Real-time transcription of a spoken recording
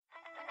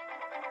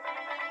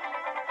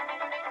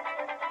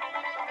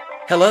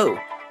Hello,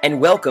 and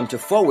welcome to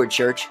Forward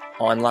Church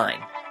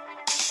Online.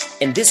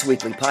 In this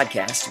weekly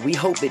podcast, we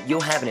hope that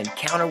you'll have an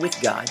encounter with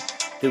God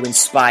through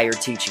inspired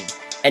teaching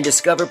and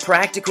discover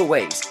practical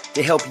ways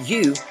to help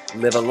you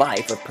live a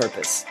life of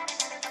purpose.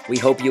 We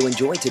hope you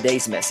enjoy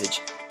today's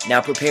message.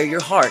 Now prepare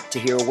your heart to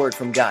hear a word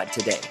from God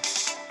today.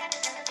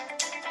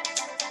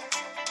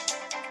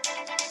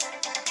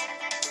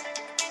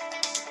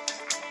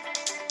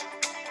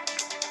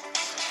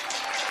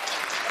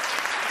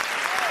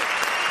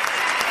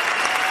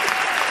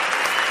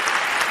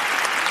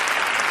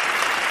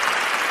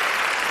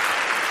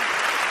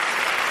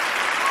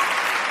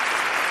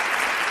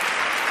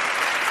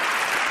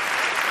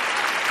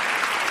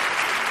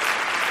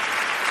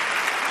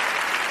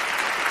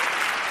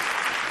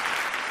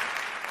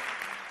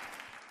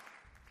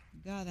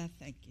 God, I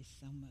thank you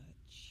so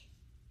much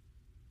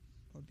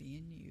for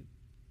being you.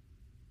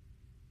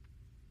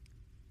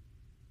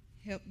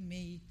 Help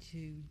me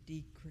to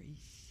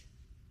decrease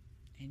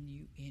and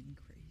you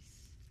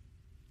increase.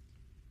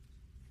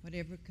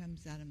 Whatever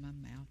comes out of my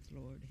mouth,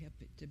 Lord, help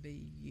it to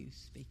be you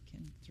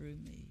speaking through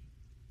me,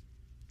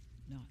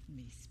 not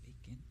me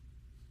speaking.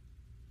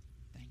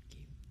 Thank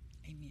you.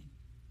 Amen.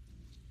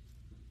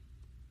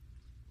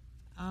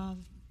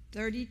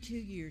 32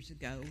 years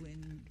ago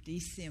in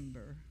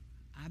December,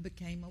 I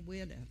became a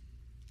widow,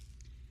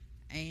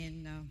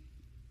 and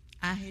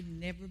I had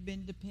never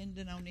been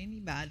dependent on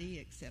anybody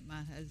except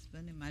my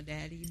husband and my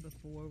daddy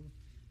before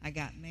I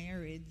got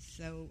married,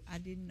 so I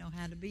didn't know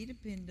how to be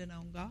dependent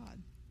on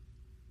God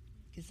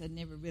because I'd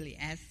never really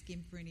asked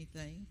him for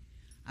anything.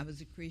 I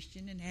was a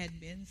Christian and had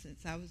been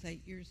since I was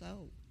 8 years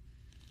old,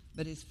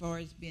 but as far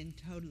as being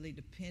totally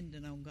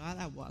dependent on God,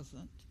 I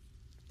wasn't.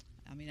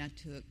 I mean, I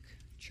took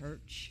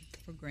church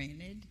for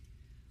granted.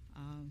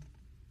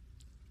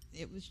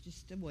 It was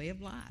just a way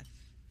of life.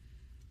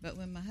 But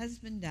when my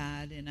husband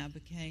died and I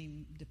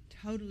became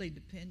totally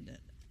dependent,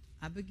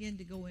 I began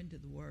to go into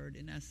the Word,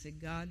 and I said,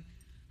 God,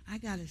 I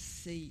got to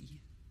see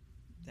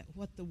that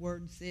what the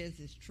Word says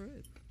is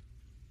true.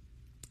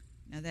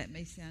 Now, that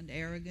may sound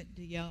arrogant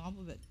to y'all,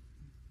 but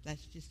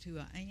that's just who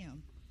I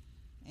am.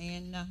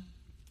 And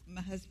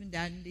my husband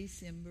died in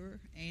December,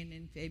 and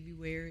in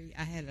February,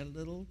 I had a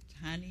little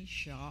tiny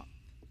shop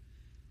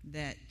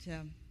that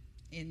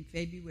in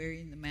February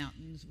in the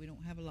mountains, we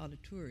don't have a lot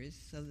of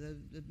tourists, so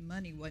the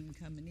money wasn't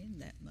coming in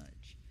that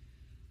much.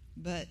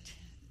 But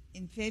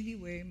in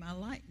February, my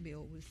light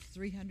bill was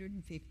 $350,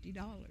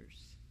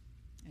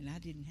 and I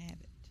didn't have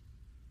it.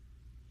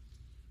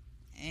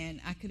 And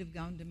I could have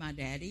gone to my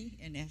daddy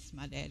and asked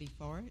my daddy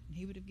for it, and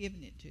he would have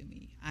given it to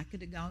me. I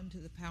could have gone to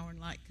the Power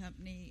and Light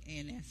Company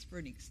and asked for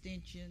an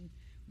extension.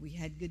 We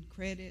had good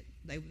credit.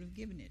 They would have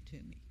given it to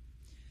me.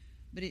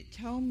 But it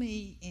told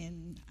me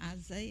in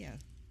Isaiah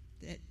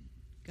that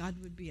God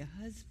would be a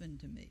husband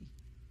to me.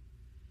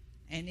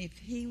 And if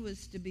he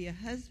was to be a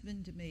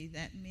husband to me,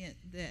 that meant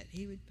that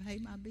he would pay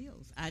my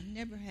bills. I'd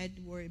never had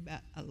to worry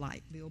about a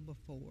light bill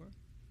before.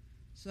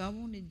 So I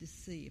wanted to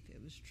see if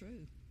it was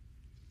true.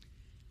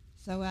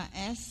 So I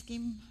asked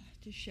him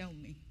to show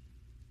me.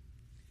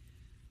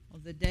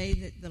 Well, the day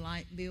that the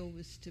light bill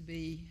was to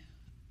be,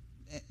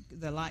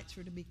 the lights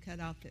were to be cut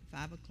off at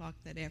 5 o'clock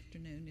that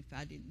afternoon if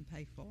I didn't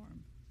pay for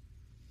them.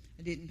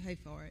 I didn't pay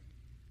for it.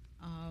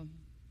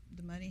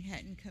 The money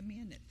hadn't come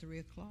in at 3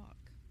 o'clock.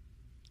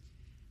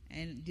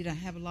 And did I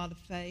have a lot of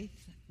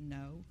faith?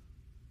 No.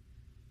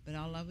 But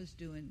all I was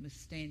doing was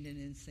standing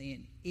and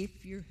saying,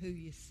 if you're who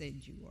you said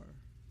you were,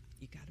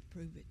 you got to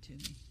prove it to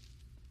me.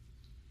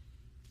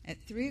 At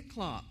 3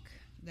 o'clock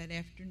that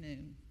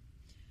afternoon,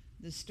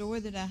 the store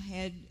that I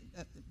had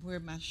where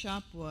my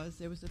shop was,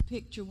 there was a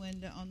picture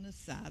window on the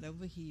side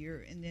over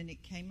here, and then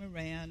it came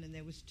around, and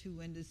there was 2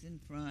 windows in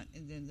front,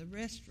 and then the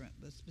restaurant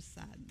was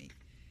beside me.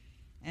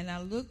 And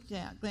I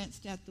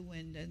glanced out the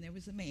window, and there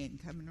was a man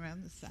coming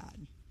around the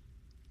side.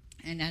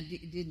 And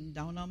it didn't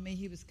dawn on me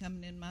he was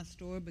coming in my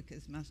store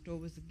because my store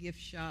was a gift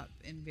shop,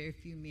 and very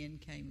few men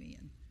came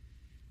in.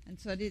 And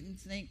so I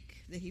didn't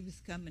think that he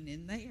was coming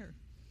in there.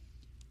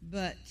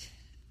 But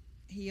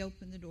he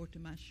opened the door to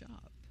my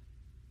shop.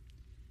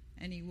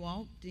 And he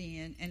walked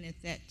in, and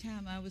at that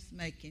time I was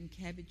making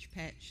Cabbage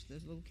Patch,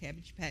 those little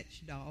Cabbage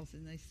Patch dolls,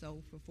 and they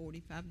sold for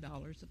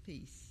 $45 a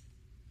piece.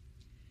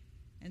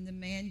 And the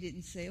man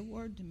didn't say a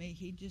word to me.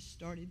 He just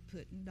started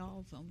putting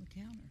dolls on the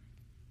counter.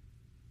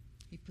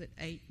 He put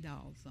 8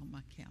 dolls on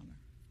my counter.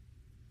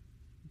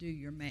 Do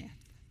your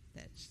math.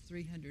 That's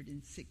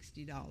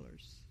 $360.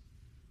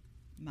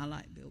 My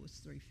light bill was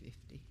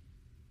 $350.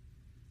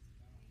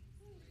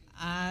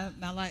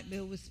 My light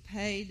bill was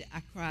paid.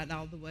 I cried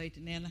all the way to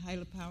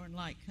Nantahala Power and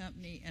Light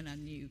Company, and I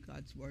knew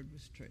God's word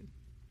was true.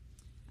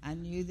 I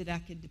knew that I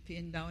could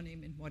depend on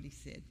him, and what he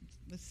said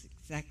was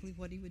exactly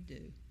what he would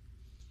do.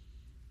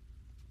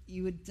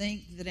 You would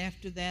think that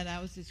after that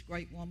I was this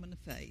great woman of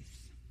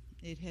faith.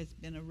 It has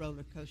been a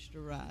roller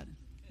coaster ride.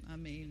 I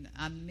mean,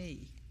 I'm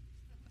me.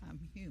 I'm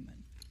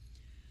human.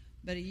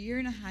 But a year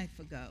and a half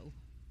ago,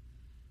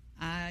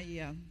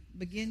 I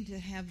began to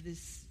have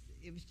this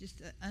it was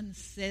just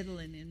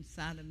unsettling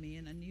inside of me,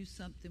 and I knew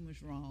something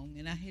was wrong.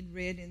 And I had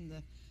read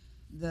in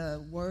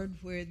the Word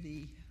where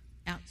the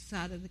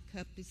outside of the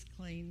cup is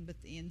clean,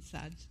 but the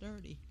inside's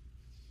dirty.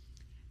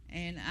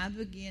 And I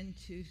began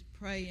to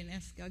pray and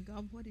ask God,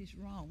 God, what is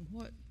wrong?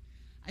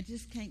 I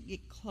just can't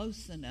get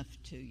close enough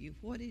to you.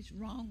 What is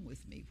wrong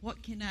with me?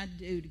 What can I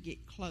do to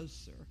get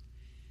closer?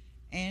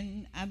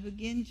 And I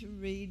began to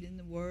read in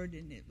the Word,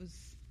 and it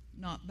was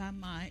not by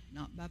might,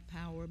 not by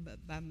power,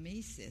 but by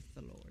me, saith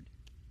the Lord.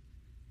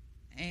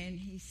 And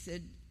he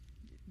said,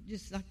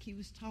 just like he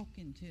was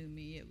talking to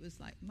me, it was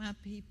like, my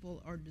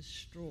people are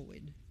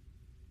destroyed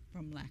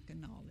from lack of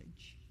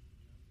knowledge.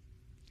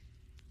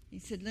 He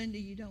said, Linda,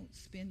 you don't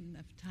spend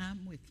enough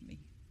time with me.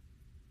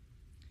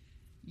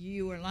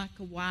 You are like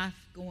a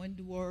wife going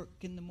to work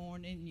in the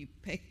morning. You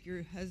peck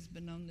your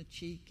husband on the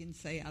cheek and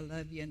say, I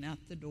love you, and out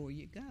the door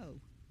you go.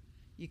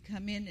 You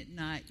come in at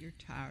night, you're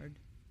tired.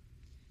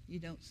 You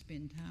don't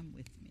spend time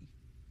with me.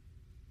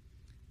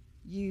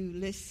 You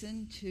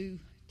listen to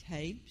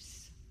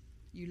tapes.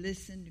 You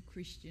listen to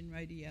Christian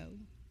radio.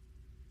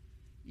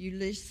 You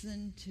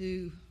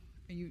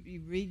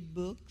read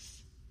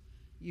books.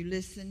 You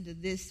listen to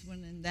this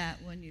one and that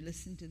one. You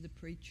listen to the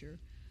preacher.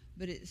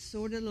 But it's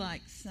sort of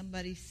like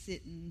somebody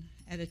sitting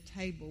at a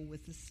table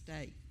with a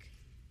steak.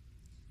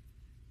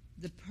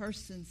 The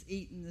person's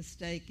eating the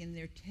steak and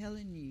they're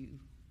telling you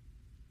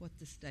what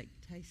the steak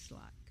tastes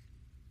like.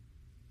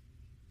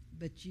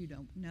 But you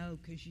don't know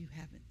because you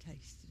haven't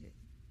tasted it.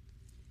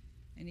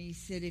 And he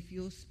said, if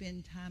you'll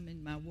spend time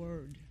in my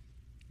word,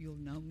 you'll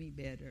know me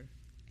better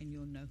and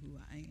you'll know who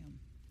I am.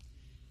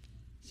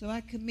 So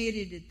I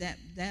committed it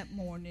that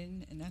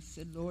morning, and I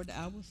said, Lord,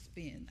 I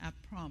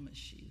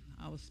promise you,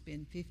 I will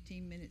spend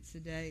 15 minutes a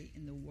day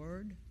in the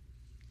Word,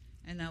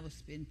 and I will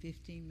spend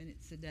 15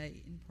 minutes a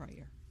day in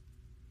prayer.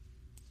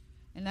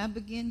 And I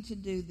began to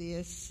do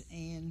this,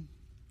 and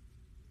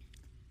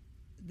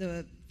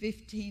the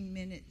 15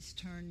 minutes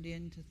turned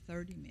into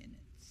 30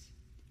 minutes.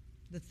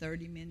 The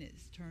 30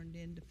 minutes turned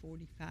into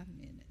 45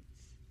 minutes.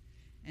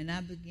 And I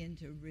began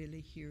to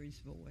really hear his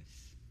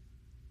voice.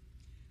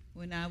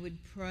 When I would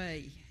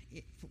pray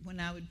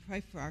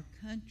for our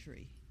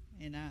country,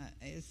 and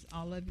as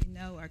all of you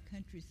know, our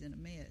country's in a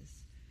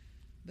mess.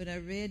 But I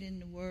read in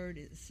the Word,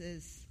 it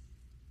says,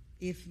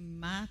 if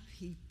my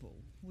people,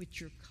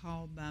 which are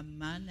called by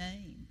my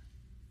name,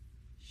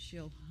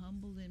 shall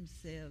humble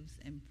themselves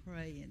and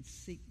pray and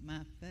seek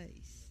my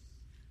face,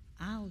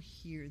 I'll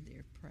hear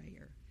their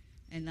prayer,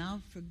 and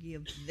I'll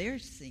forgive their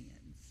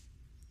sins,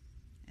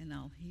 and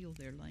I'll heal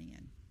their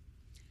land.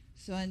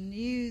 So I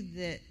knew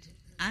that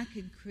I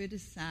could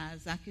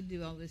criticize, I could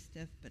do all this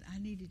stuff, but I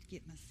needed to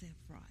get myself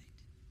right.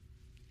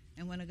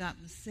 And when I got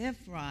myself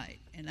right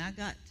and I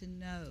got to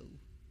know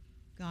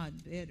God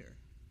better,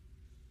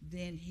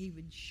 then he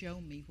would show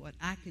me what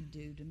I could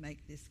do to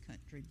make this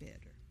country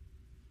better,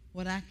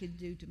 what I could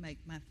do to make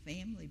my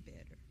family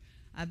better.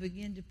 I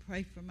began to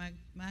pray for my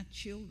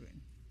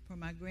children, for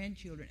my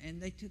grandchildren,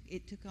 and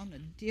it took on a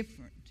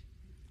different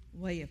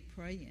way of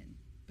praying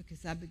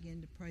because I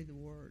began to pray the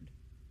Word.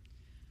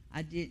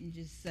 I didn't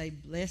just say,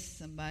 bless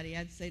somebody.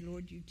 I'd say,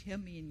 Lord, you tell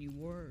me in your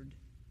Word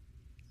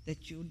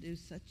that you'll do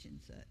such and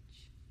such.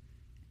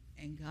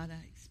 And God, I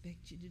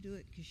expect you to do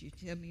it because you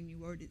tell me in your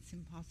Word it's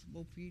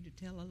impossible for you to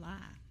tell a lie.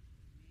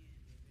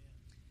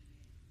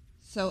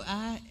 So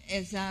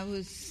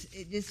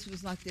this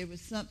was like there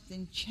was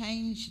something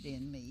changed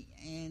in me,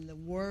 and the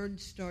Word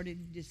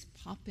started just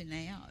popping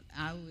out.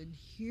 I would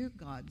hear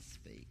God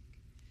speak.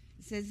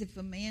 It says, if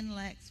a man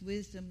lacks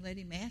wisdom, let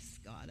him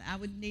ask God. I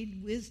would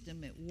need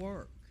wisdom at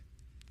work.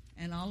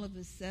 And all of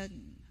a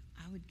sudden,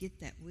 I would get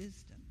that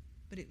wisdom.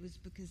 But it was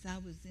because I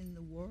was in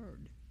the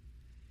Word.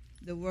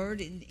 The Word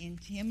in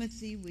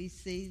Timothy, we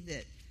see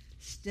that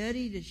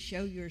study to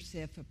show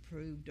yourself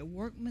approved, a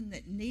workman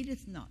that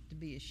needeth not to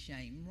be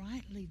ashamed,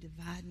 rightly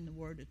dividing the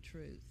word of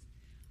truth.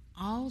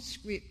 All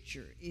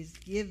Scripture is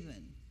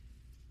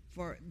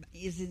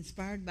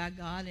inspired by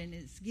God, and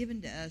it's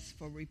given to us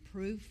for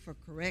reproof, for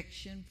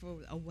correction, for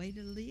a way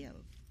to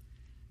live.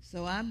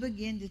 So I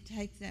began to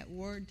take that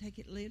word, take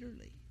it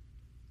literally.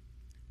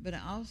 But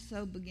I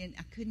also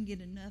I couldn't get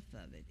enough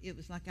of it. It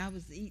was like I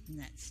was eating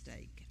that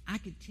steak. I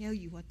could tell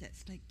you what that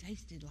steak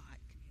tasted like.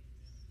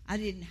 I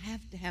didn't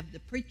have to have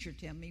the preacher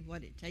tell me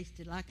what it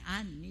tasted like.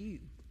 I knew.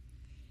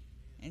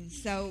 And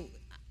so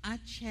I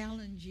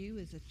challenge you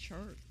as a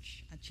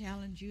church. I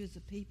challenge you as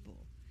a people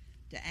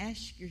to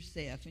ask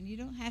yourself, and you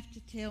don't have to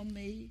tell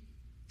me.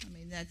 I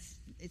mean,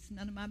 it's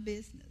none of my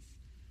business.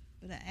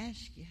 But I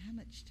ask you, how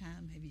much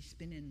time have you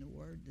spent in the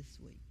Word this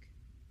week?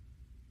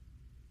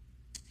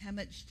 How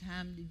much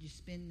time did you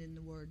spend in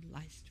the Word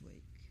last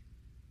week?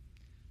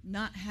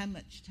 Not how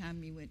much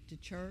time you went to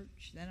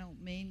church. That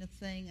don't mean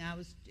a thing. I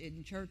was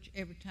in church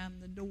every time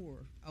the door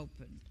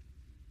opened.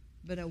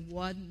 But I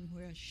wasn't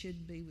where I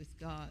should be with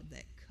God.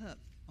 That cup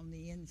on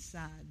the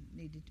inside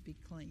needed to be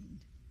cleaned.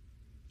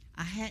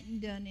 I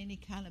hadn't done any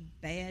kind of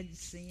bad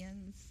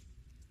sins,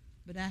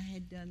 but I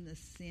had done the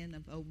sin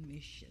of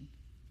omission.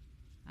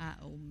 I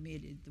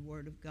omitted the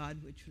Word of God,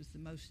 which was the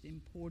most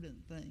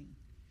important thing.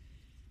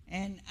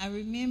 And I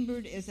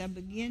remembered as I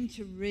began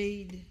to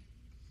read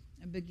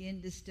and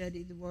began to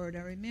study the Word,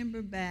 I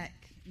remember back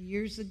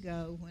years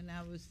ago when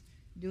I was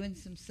doing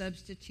some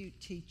substitute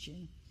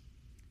teaching,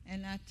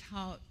 and I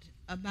taught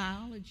a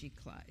biology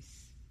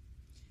class.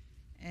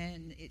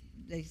 And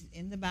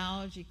in the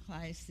biology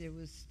class, there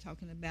was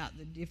talking about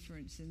the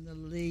difference in the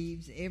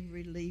leaves.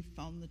 Every leaf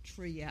on the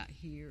tree out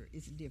here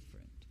is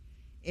different.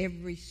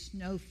 Every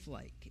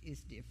snowflake is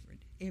different.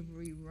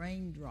 Every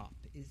raindrop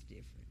is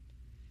different.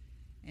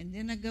 And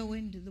then I go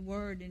into the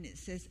Word, and it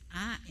says,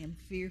 I am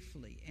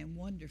fearfully and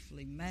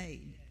wonderfully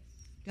made.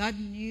 God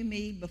knew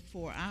me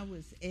before I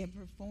was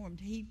ever formed.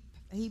 He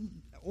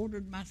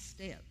ordered my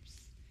steps.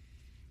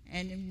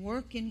 And in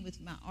working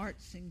with my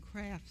arts and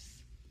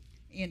crafts,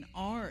 in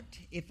art,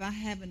 if I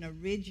have an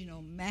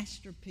original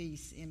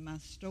masterpiece in my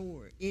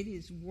store, it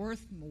is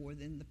worth more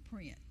than the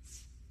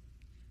prints.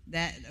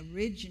 That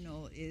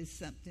original is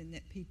something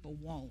that people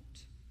want.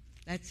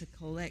 That's a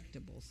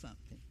collectible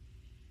something.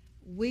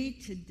 We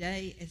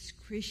today as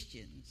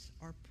Christians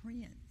are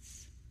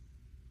prints.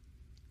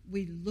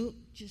 We look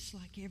just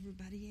like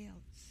everybody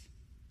else.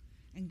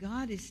 And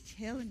God is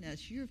telling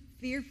us, you're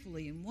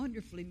fearfully and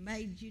wonderfully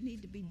made. You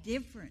need to be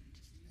different.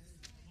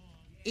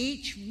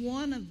 Each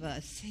one of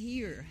us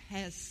here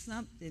has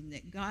something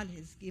that God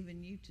has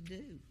given you to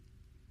do.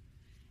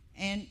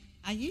 And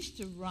I used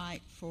to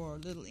write for a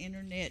little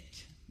internet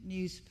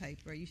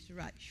newspaper. I used to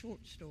write short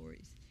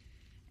stories.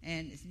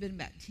 And it's been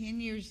about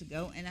 10 years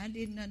ago, and I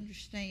didn't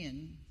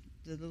understand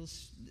it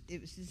was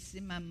just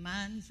in my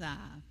mind's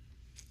eye.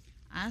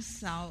 I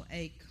saw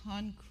a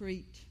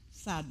concrete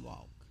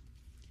sidewalk.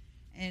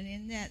 And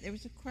in that, there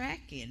was a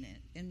crack in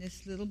it, and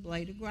this little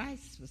blade of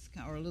grass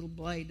or a little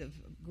blade of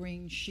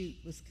green shoot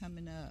was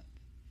coming up.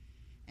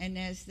 And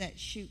as that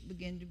shoot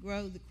began to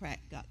grow, the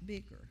crack got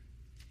bigger.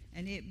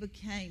 And it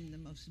became the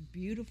most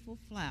beautiful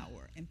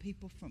flower, and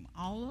people from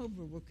all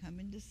over were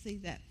coming to see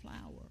that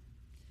flower.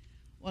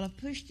 Well, I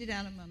pushed it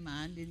out of my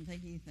mind, didn't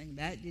think anything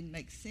about it, didn't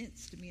make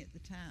sense to me at the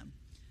time.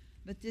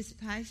 But this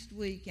past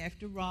week,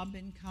 after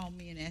Robin called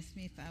me and asked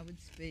me if I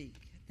would speak,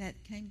 that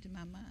came to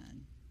my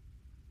mind.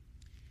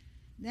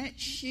 That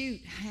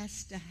shoot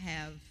has to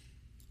have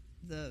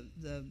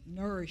the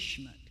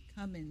nourishment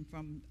coming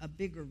from a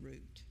bigger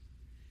root.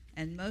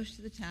 And most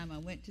of the time, I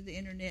went to the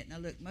internet and I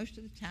looked, most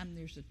of the time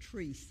there's a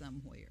tree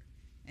somewhere,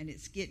 and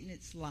it's getting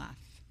its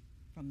life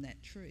from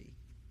that tree.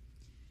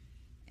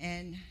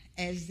 And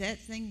as that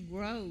thing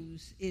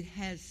grows, it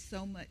has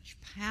so much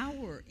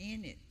power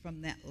in it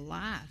from that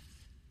life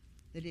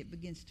that it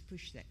begins to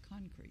push that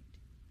concrete.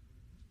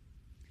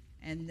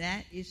 And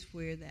that is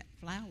where that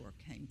flower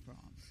came from.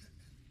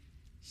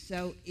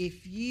 So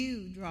if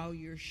you draw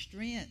your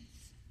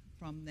strength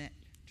from that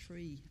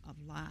tree of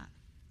life,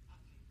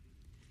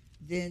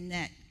 then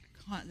that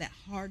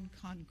hard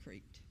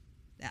concrete,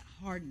 that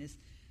hardness,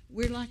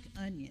 we're like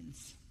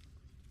onions.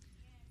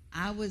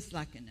 I was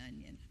like an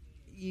onion.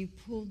 You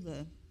pull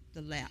the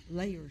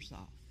layers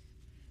off.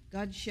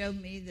 God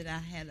showed me that I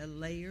had a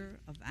layer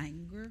of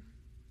anger.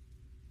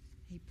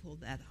 He pulled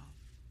that off.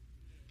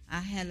 I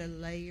had a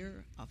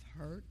layer of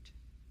hurt.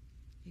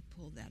 He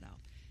pulled that off.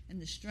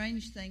 And the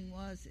strange thing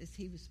was, as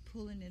he was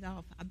pulling it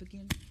off, I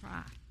began to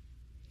cry.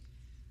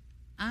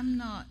 I'm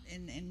not,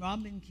 and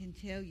Robin can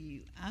tell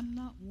you, I'm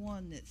not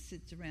one that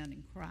sits around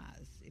and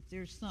cries. If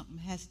there's something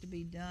has to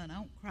be done, I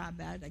don't cry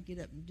about it. I get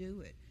up and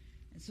do it.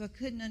 And so I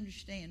couldn't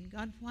understand,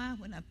 God, why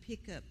when I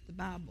pick up the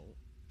Bible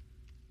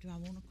do I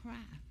want to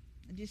cry?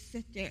 I just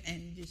sit there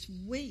and just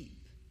weep.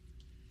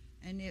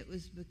 And it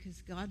was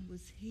because God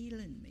was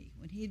healing me.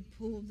 When he'd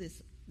pull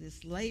this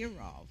layer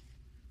off,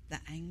 the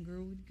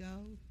anger would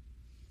go.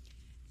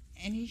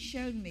 And he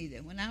showed me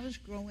that when I was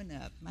growing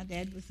up, my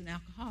dad was an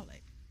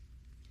alcoholic.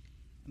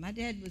 My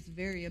dad was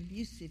very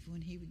abusive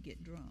when he would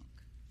get drunk.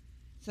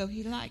 So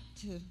he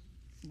liked to,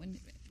 when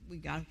we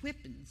got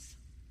whippings,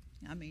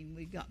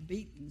 we got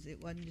beatings.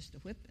 It wasn't just a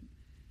whipping.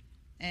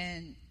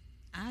 And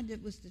I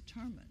was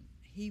determined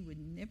he would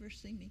never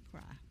see me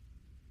cry.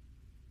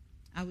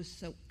 I was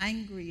so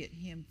angry at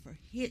him for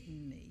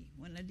hitting me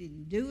when I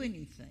didn't do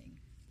anything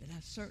that I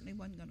certainly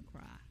wasn't going to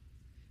cry.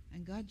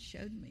 And God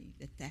showed me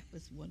that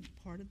was one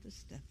part of the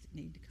stuff that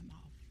needed to come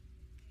off.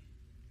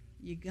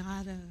 You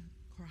got to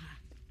cry.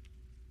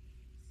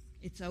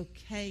 It's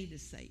okay to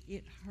say,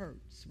 it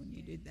hurts when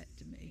you did that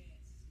to me.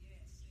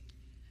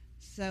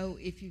 So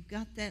if you've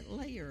got that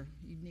layer,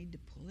 you need to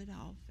pull it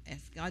off.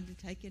 Ask God to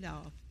take it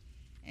off.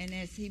 And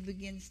as he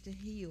begins to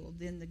heal,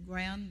 then the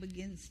ground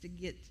begins to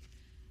get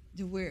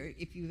to where,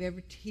 if you've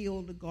ever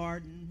tilled a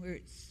garden where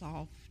it's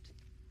soft,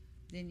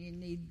 then you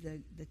need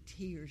the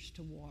tears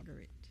to water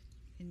it.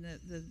 And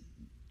the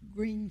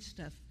green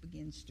stuff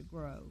begins to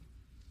grow.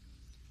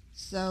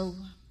 So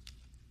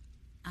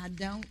I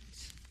don't,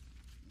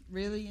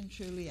 really and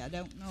truly, I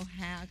don't know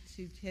how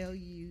to tell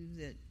you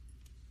that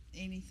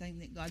anything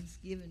that God's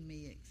given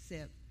me,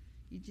 except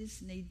you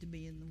just need to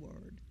be in the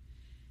Word.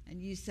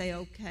 And you say,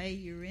 okay,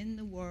 you're in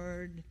the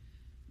Word,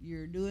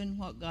 You're doing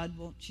what God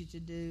wants you to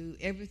do.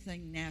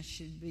 Everything now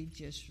should be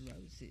just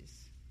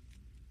roses.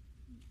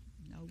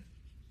 No.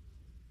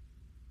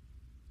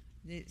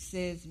 It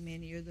says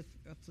many are the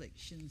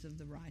afflictions of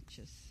the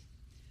righteous.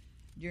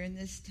 During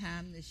this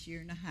time, this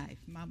year and a half,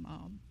 my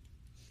mom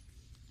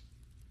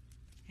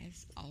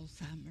has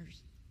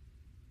Alzheimer's.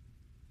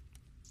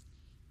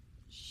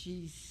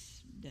 She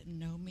doesn't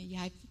know me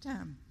half the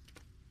time.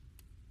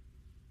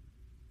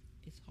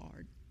 It's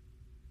hard.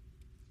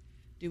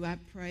 Do I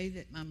pray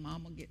that my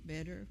mom will get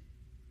better?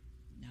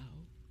 No.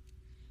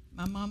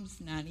 My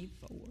mom's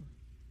 94.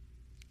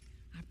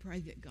 I pray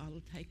that God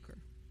will take her,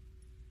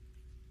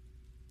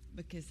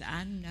 because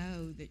I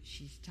know that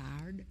she's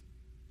tired,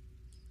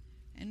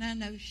 and I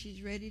know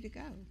she's ready to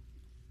go,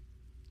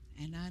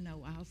 and I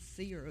know I'll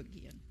see her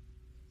again,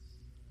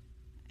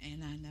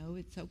 and I know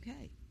it's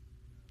okay.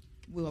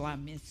 Will I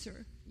miss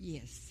her?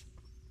 Yes.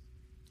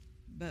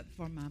 But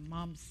for my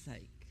mom's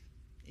sake,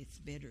 it's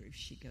better if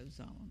she goes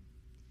on.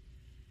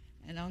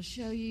 And I'll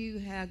show you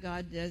how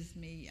God does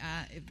me.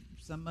 If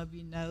some of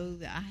you know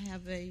that I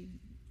have a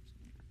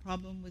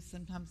problem with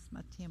sometimes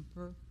my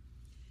temper,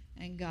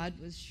 and God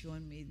was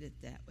showing me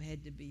that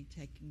had to be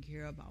taken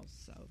care of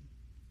also.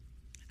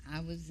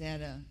 I was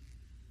at a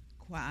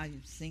choir,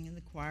 singing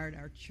the choir at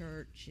our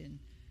church, and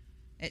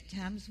at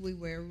times we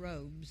wear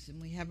robes,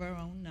 and we have our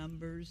own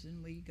numbers,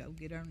 and we go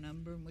get our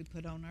number, and we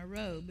put on our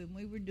robe. And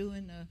we were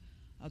doing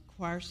a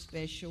choir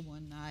special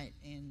one night,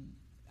 and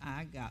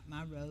I got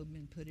my robe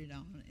and put it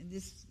on. And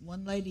this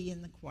one lady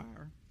in the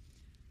choir,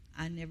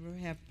 I never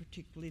have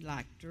particularly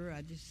liked her.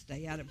 I just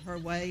stay out of her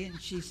way, and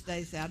she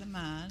stays out of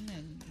mine,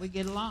 and we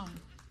get along.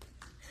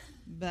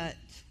 But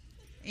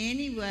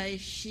anyway,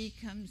 she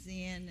comes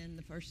in, and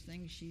the first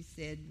thing she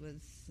said was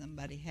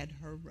somebody had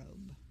her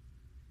robe.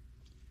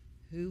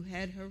 Who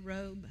had her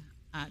robe?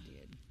 I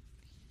did.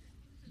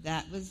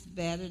 That was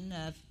bad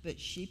enough, but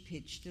she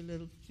pitched a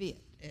little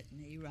fit at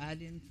me right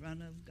in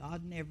front of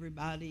God and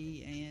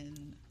everybody,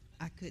 and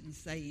I couldn't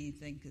say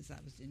anything because I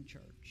was in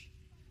church.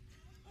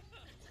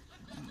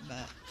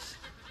 But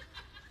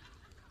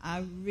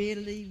I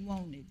really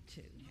wanted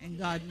to, and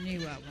God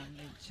knew I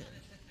wanted to.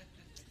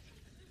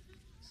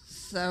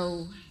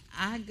 So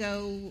I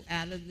go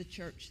out of the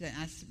church. That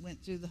I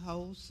went through the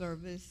whole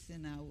service,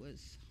 and I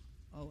was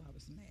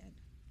mad.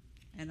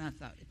 And I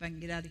thought, if I can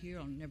get out of here,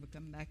 I'll never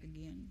come back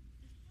again.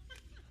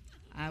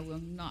 I will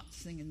not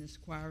sing in this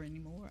choir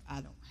anymore.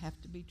 I don't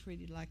have to be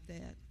treated like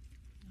that.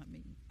 I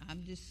mean,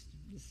 this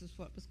is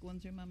what was going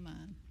through my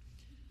mind.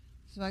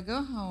 So I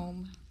go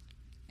home,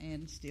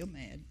 and still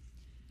mad.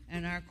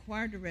 And our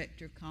choir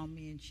director called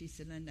me, and she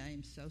said, Linda, I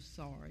am so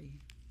sorry.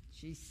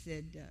 She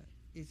said,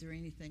 is there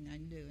anything I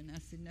can do? And I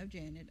said, no,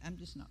 Janet, I'm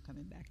just not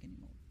coming back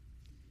anymore.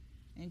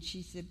 And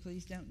she said,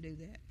 please don't do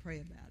that. Pray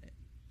about it.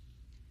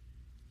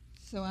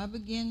 So I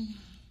began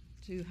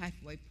to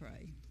halfway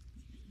pray.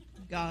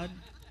 God,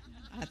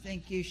 I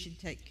think you should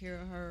take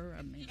care of her.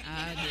 I mean,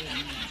 I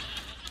didn't.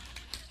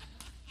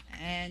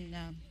 And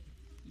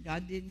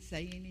God didn't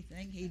say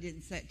anything. He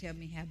didn't tell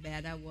me how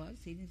bad I was.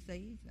 He didn't say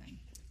anything.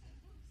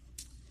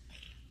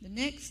 The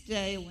next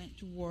day I went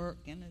to work,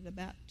 and at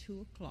about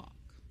 2 o'clock,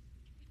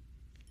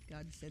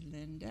 God said,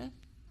 Linda,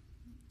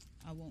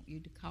 I want you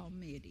to call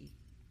Mitty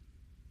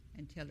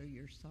and tell her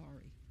you're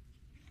sorry.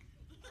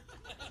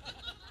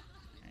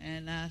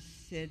 And I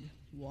said,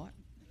 what?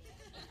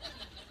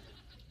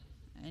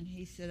 And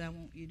he said, I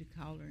want you to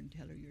call her and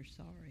tell her you're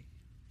sorry.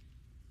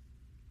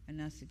 And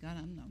I said, God,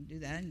 I'm not going to do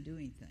that. I didn't do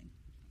anything.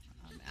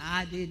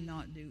 I did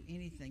not do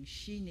anything.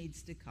 She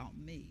needs to call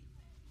me.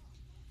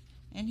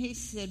 And he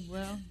said,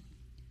 well,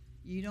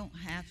 you don't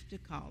have to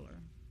call her.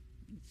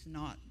 It's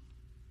not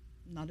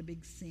a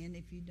big sin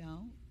if you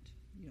don't.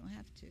 You don't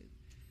have to.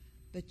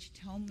 But you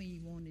told me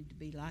you wanted to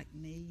be like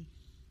me,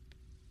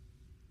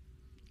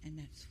 and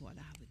that's what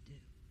I would do.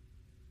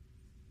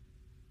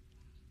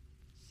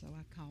 So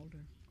I called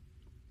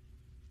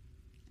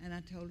her, and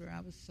I told her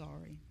I was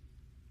sorry.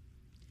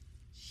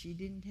 She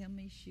didn't tell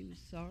me she was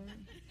sorry.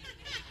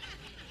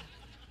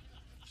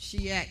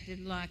 She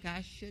acted like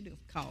I should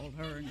have called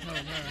her and told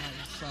her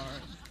I was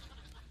sorry.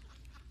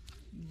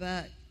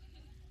 But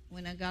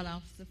when I got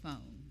off the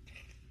phone,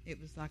 it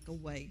was like a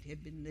weight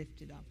had been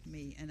lifted off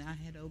me, and I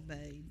had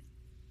obeyed.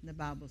 The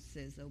Bible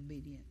says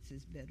obedience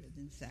is better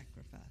than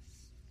sacrifice.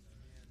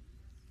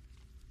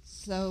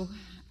 So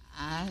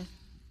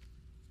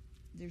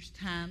there's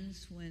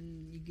times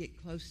when you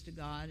get close to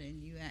God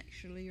and you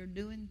actually are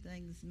doing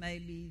things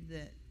maybe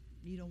that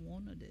you don't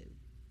want to do.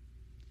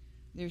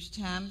 There's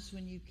times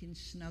when you can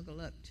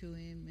snuggle up to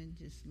him and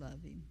just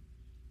love him.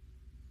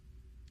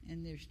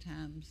 And there's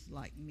times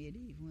like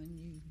Mitty when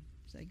you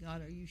say,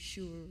 God, are you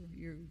sure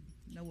you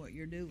know what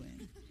you're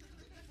doing?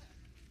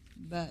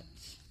 But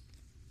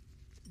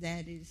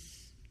that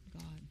is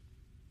God.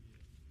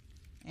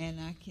 And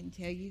I can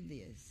tell you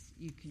this,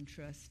 you can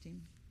trust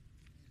him.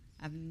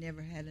 I've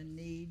never had a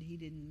need he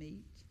didn't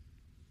meet.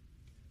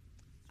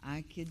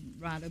 I could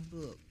write a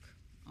book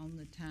on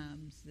the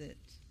times that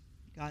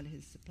God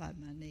has supplied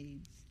my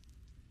needs.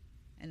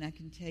 And I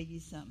can tell you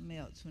something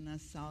else. When I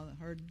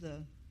heard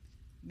the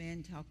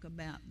Men talk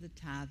about the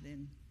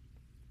tithing.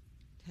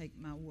 Take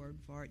my word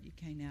for it, you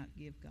can't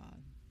outgive God.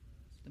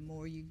 The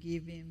more you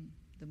give him,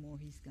 the more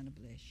he's going to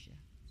bless you.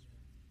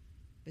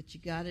 But you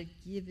got to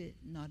give it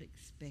not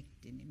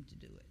expecting him to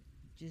do it.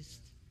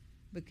 Just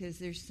because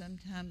there's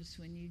sometimes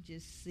when you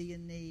just see a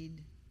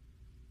need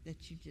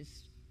that you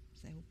just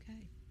say,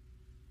 okay,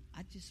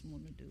 I just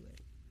want to do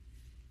it.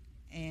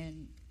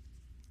 And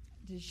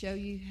to show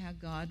you how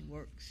God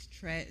works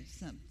a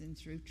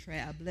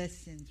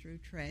blessing through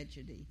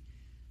tragedy.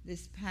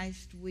 This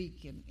past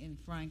week in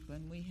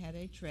Franklin, we had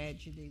a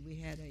tragedy. We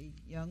had a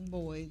young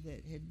boy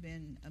that had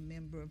been a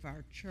member of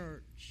our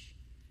church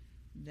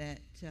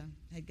that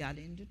had got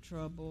into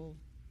trouble.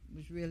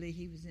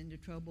 He was into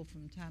trouble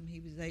from the time he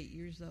was 8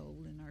 years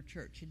old, and our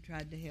church had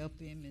tried to help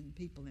him, and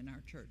people in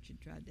our church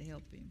had tried to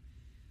help him.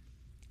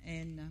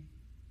 And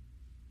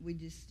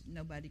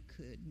nobody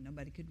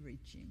could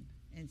reach him.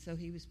 And so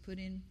he was put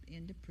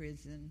into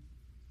prison,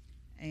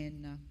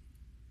 and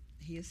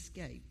he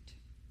escaped.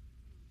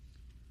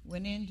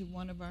 Went into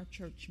one of our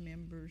church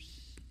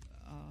members'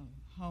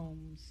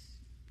 homes,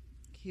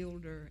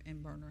 killed her,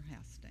 and burned her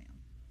house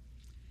down.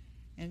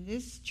 And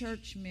this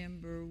church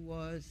member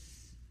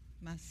was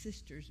my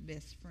sister's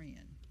best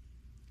friend.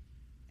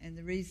 And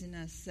the reason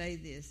I say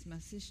this, my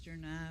sister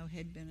and I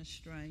had been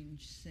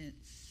estranged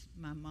since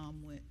my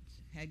mom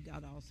had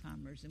got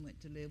Alzheimer's and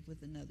went to live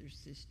with another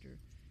sister.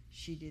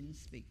 She didn't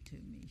speak to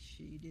me.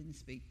 She didn't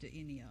speak to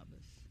any of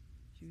us.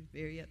 She was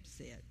very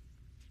upset.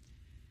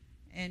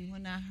 And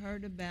when I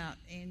heard about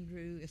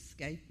Andrew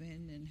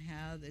escaping and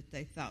how that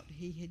they thought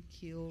he had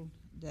killed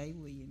Day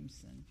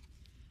Williamson,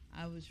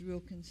 I was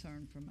real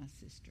concerned for my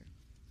sister.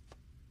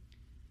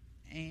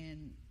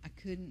 And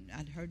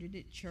I'd heard it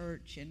at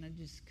church, and I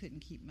just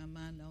couldn't keep my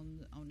mind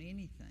on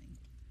anything.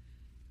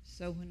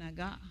 So when I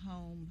got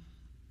home,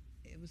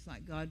 it was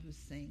like God was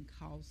saying,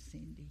 call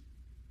Cindy.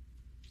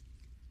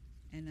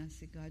 And I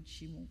said, God,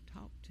 she won't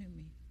talk to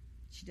me.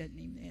 She doesn't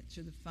even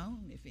answer the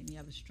phone if any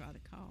of us try to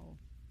call.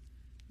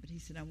 But he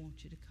said, I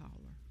want you to call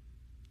her.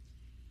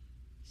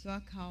 So I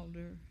called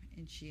her,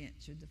 and she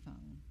answered the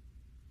phone.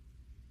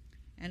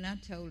 And I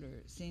told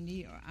her,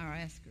 Cindy, or I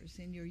asked her,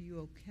 Cindy, are you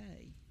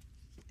okay?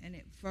 And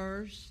at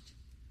first,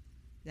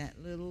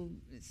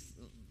 it's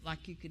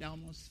like you could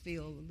almost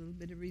feel a little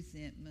bit of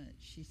resentment.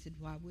 She said,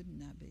 why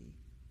wouldn't I be?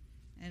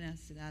 And I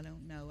said, I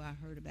don't know. I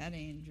heard about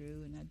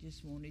Andrew, and I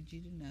just wanted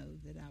you to know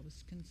that I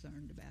was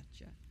concerned about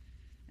you.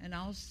 And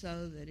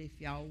also that if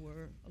y'all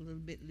were a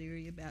little bit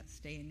leery about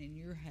staying in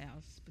your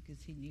house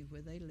because he knew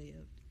where they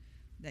lived,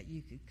 that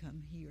you could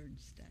come here and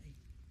stay,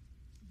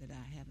 that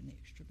I have an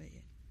extra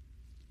bed.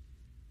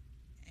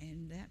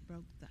 And that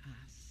broke the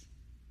ice.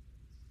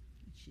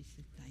 And she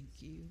said, thank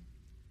you.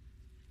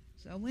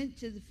 So I went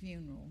to the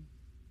funeral,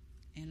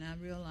 and I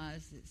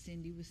realized that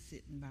Cindy was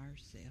sitting by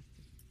herself.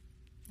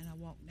 And I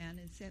walked down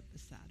and sat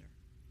beside her.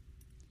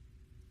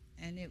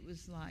 And it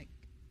was like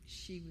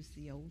she was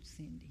the old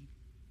Cindy.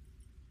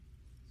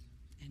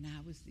 And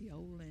I was the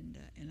old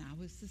Linda, and I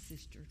was the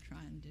sister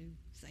trying to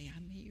say,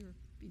 I'm here if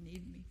you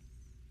need me.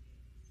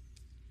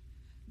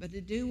 But I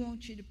do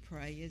want you to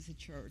pray as a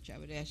church. I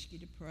would ask you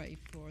to pray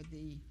for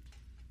the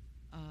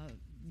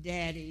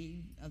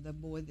daddy of the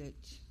boy that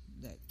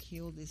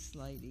killed this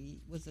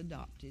lady. Was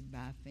adopted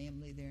by a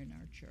family there in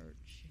our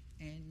church.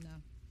 And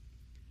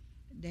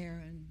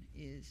Darren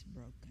is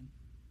broken.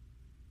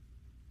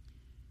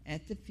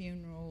 At the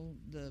funeral,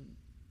 the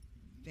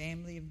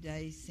family of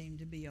Day seemed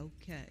to be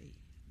okay.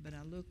 But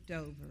I looked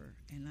over,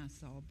 and I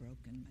saw a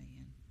broken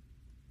man.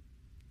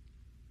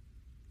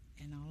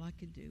 And all I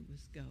could do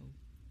was go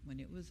when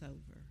it was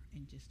over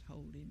and just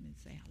hold him and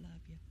say, I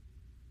love you.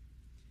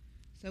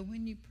 So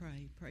when you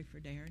pray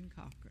for Darren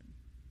Cochran,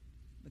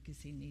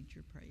 because he needs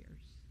your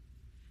prayers.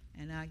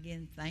 And I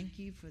again thank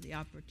you for the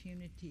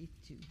opportunity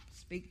to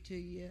speak to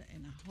you,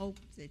 and I hope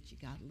that you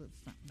got a little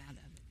something out of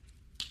it.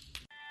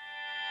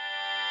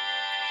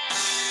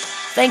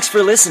 Thanks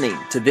for listening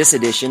to this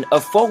edition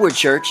of Forward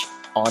Church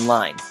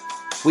Online.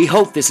 We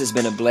hope this has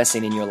been a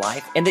blessing in your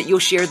life and that you'll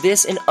share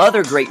this and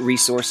other great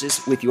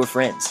resources with your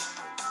friends.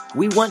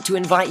 We want to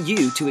invite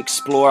you to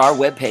explore our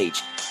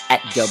webpage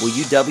at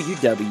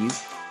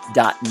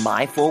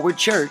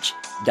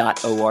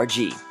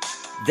www.myforwardchurch.org.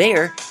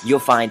 There, you'll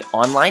find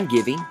online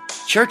giving,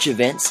 church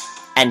events,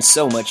 and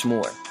so much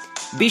more.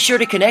 Be sure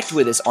to connect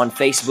with us on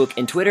Facebook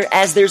and Twitter,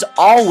 as there's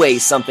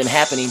always something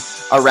happening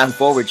around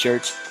Forward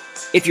Church.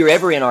 If you're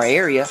ever in our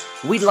area,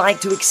 we'd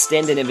like to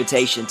extend an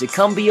invitation to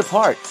come be a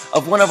part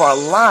of one of our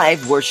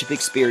live worship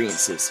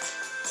experiences.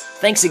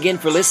 Thanks again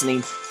for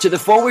listening to the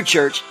Forward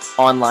Church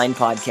Online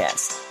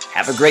Podcast.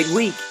 Have a great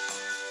week.